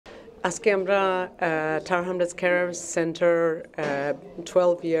আজকে আমরা Tower Hamlets Care Center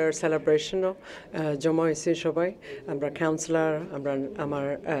 12-year celebration জমা হয়েছি সবাই আমরা কাউন্সিলর আমরা আমার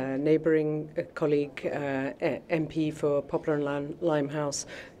neighbouring colleague MP for popular Limehouse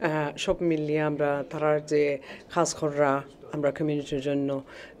সব মিলিয়ে আমরা তারার যে খাস খররা আমরা কমিউনিটির জন্য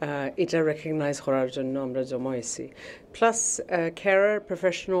এটা রেকগনাইজ করার জন্য আমরা জমা হয়েছি প্লাস কেয়ারার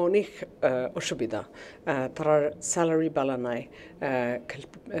প্রফেশনাল অনেক অসুবিধা তারার স্যালারি বালা নাই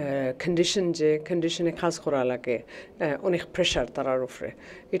কন্ডিশনে কাজ করা লাগে অনেক প্রেশার তারার উপরে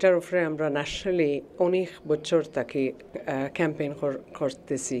এটার উপরে আমরা ন্যাশনালি অনেক বছর তাকে ক্যাম্পেইন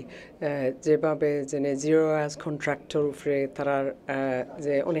করতেছি যেভাবে যে জিরো অ্যাজ কন্ট্রাক্টর উপরে তারার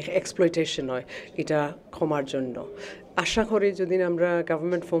যে অনেক এক্সপ্লয়টেশন হয় এটা কমার জন্য আশা করি যদি আমরা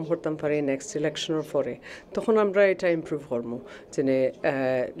গভর্নমেন্ট ফর্ম করতাম পারি নেক্সট ইলেকশনের পরে তখন আমরা এটা ইমপ্রুভ করবো যে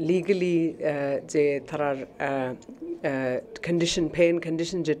লিগালি যে তারার কন্ডিশন পেইন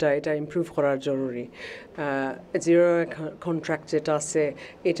কন্ডিশন যেটা এটা ইমপ্রুভ করার জরুরি জিরো কন্ট্রাক্ট যেটা আছে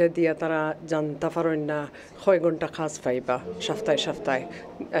এটা দিয়ে তারা জানতে পারেন না কয় ঘন্টা কাজ পাইবা সপ্তাহে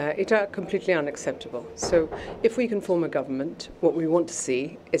এটা completely unacceptable. So if we can form a government, what we want to see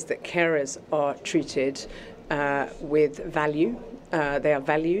is that carers are treated with value. They are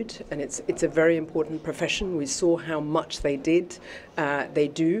valued, and it's a very important profession. We saw how much they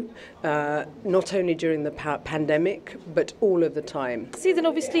do, not only during the pandemic, but all of the time. See, then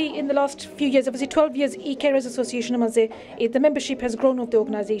obviously in the last few years, obviously 12 years, E-Carers Association, the membership has grown of the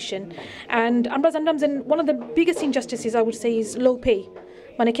organisation. And one of the biggest injustices, I would say, is low pay.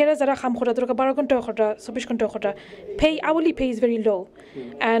 মানে কেরা যারা কাম করা দরকার 12 ঘন্টা করা 24 ঘন্টা করা hourly pay is very low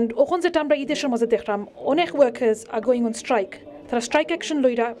and ওখান যেটা আমরা ঈদের সমাজে দেখলাম অনেক workers are going on strike তারা strike action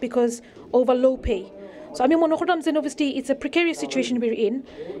লইরা because over low pay so আমি মনে করলাম যে obviously it's a precarious situation উইর in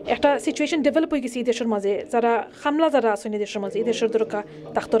একটা সিচুয়েশন ডেভেলপ হয়ে গেছে দেশের মাঝে যারা হামলা যারা আসেন দেশের মাঝে দেশের দরকার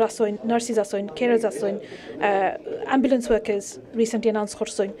ডাক্তার আসেন নার্সিস আসেন কেয়ারার্স আসেন অ্যাম্বুলেন্স ওয়ার্কার্স রিসেন্টলি অ্যানাউন্স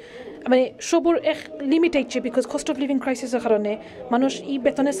করছেন মানে সবর এক লিমিট আইছে বিকজ কস্ট অফ লিভিং ক্রাইসিসের কারণে মানুষ এই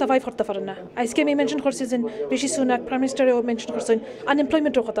বেতনে সার্ভাইভ করতে পারে না আজকে আমি মেনশন করছি যে বেশি সুনাক প্রাইম মিনিস্টারেও মেনশন করছেন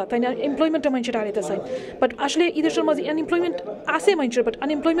আনএমপ্লয়মেন্টের কথা তাই না এমপ্লয়মেন্টও মানুষের হারাইতে চাই বাট আসলে এই দেশের মাঝে আনএমপ্লয়মেন্ট আছে মানুষের বাট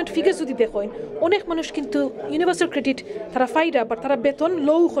আনএমপ্লয়মেন্ট ফিগার যদি দেখেন অনেক মানুষ কিন্তু ইউনিভার্সাল ক্রেডিট তারা ফাইরা বাট তারা বেতন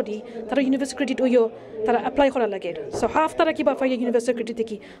লো করি তারা ইউনিভার্সাল ক্রেডিট ওইও তারা অ্যাপ্লাই করা লাগে সো হাফ তারা কিবা ফাইয়া ইউনিভার্সাল ক্রেডিট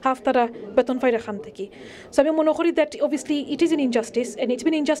থেকে হাফ তারা বেতন ফাইরা খান থেকে সো আমি মনে করি that obviously it is an injustice and it's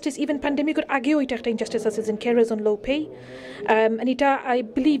been injustice even প্যান্ডেমিকের আগেও এটা একটা ইনজাস্টিস আছে in carers on low pay and এটা I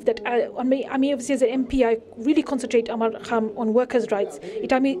believe that আমি obviously as an MP I really concentrate আমার কাম on workers rights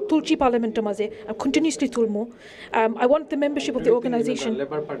এটা আমি তুলছি পার্লামেন্টের মাঝে continuously তুলমু I want the membership of the organization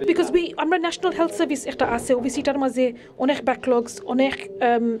because আমরা ন্যাশনাল হেলথ সার্ভিস একটা আছে obviously এটার মাঝে অনেক ব্যাকলগস অনেক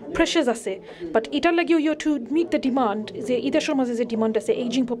প্রেশারস আছে বাট এটার লাগিও you to meet the demand যে এদের সমাজে যে ডিমান্ড আছে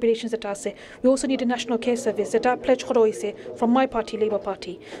aging population যেটা আছে we also need a national care service যেটা প্লেজ করা হয়েছে from my party Labour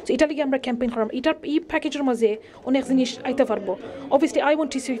Party so এটা লাগি আমরা ক্যাম্পেইন করাম এটার এই প্যাকেজের মাঝে অনেক জিনিস আইতে পারবো obviously I want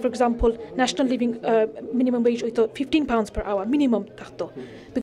to see for example national living minimum wage হইতো £15 per hour minimum থাকতো